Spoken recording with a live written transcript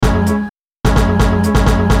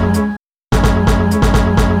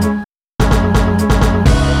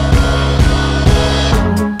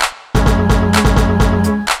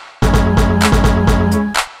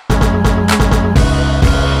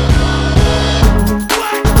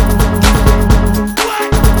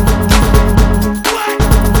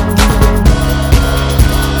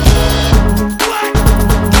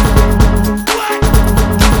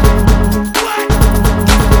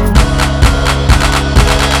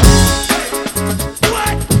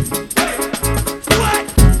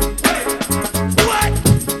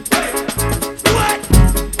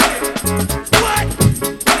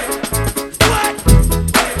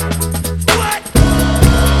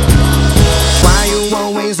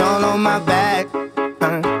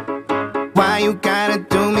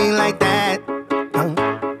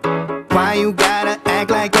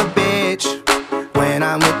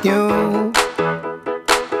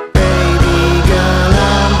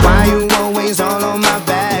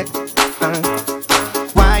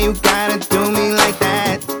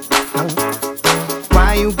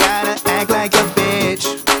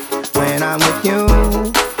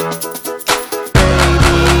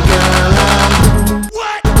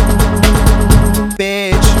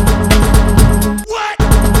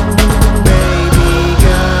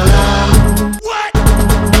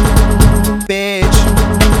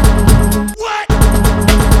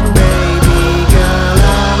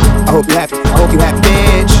hope you happy, I hope you happy,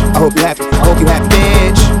 bitch. I hope you happy, I hope you happy,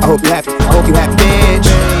 bitch. I hope you happy, I hope you happy, bitch.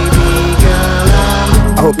 Baby girl,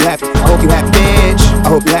 I hope you happy, I hope you happy, bitch. I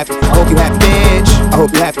hope you happy, I hope you happy, bitch. I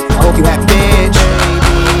hope you happy, I hope you happy, bitch.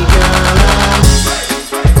 Baby girl.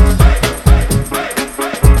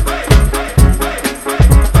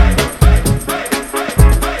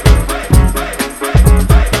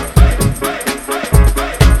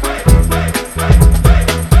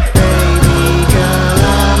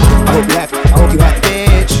 I hope you happy, I hope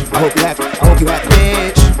you happy,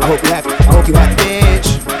 bitch. I hope you happy, I hope you happy, bitch.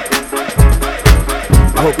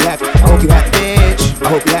 I hope you happy, I hope you happy, bitch. I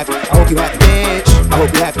hope you happy, I hope you happy, bitch. I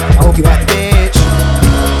hope you happy, I hope you happy, bitch.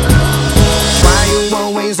 Why you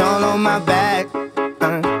always all on my back?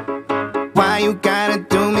 Why you gotta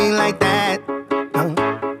do me like that?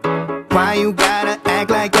 Why you gotta act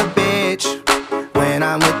like a bitch when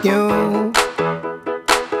I'm with you?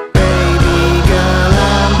 Baby girl,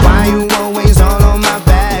 why you always all on my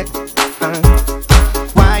back?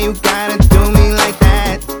 Why you gotta do me like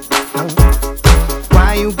that?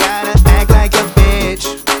 Why you gotta act like a bitch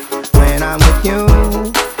when I'm with you?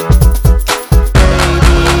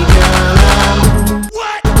 Baby girl,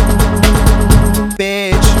 what?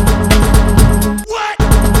 Bitch. What?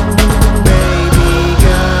 Baby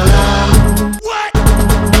girl, what?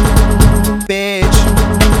 Bitch.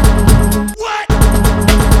 What?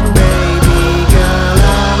 Baby girl,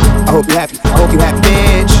 I hope you happy, I hope you happy,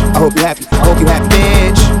 bitch. I hope you happy, I hope you happy,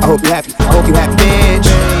 bitch. I hope you happy, I hope you happy, bitch.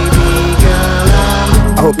 Baby girl,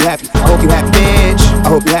 I hope you happy, I hope you happy, bitch. I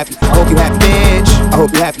hope you happy, I hope you happy, bitch. I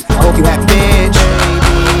hope you happy.